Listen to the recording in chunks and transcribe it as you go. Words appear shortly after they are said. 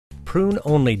Prune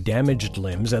only damaged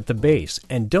limbs at the base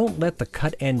and don't let the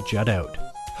cut end jut out.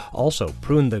 Also,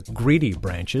 prune the greedy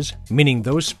branches, meaning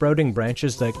those sprouting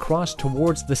branches that cross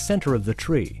towards the center of the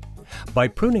tree. By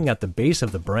pruning at the base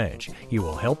of the branch, you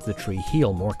will help the tree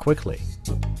heal more quickly.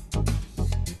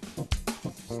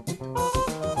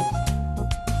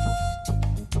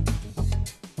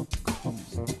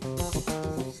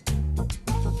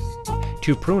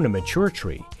 To prune a mature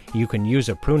tree, you can use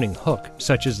a pruning hook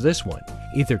such as this one,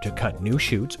 either to cut new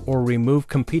shoots or remove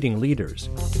competing leaders.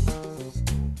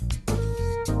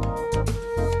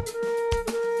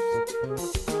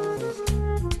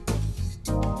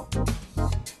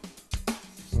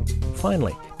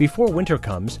 Finally, before winter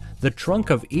comes, the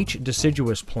trunk of each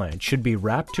deciduous plant should be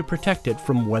wrapped to protect it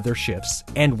from weather shifts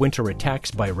and winter attacks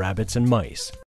by rabbits and mice.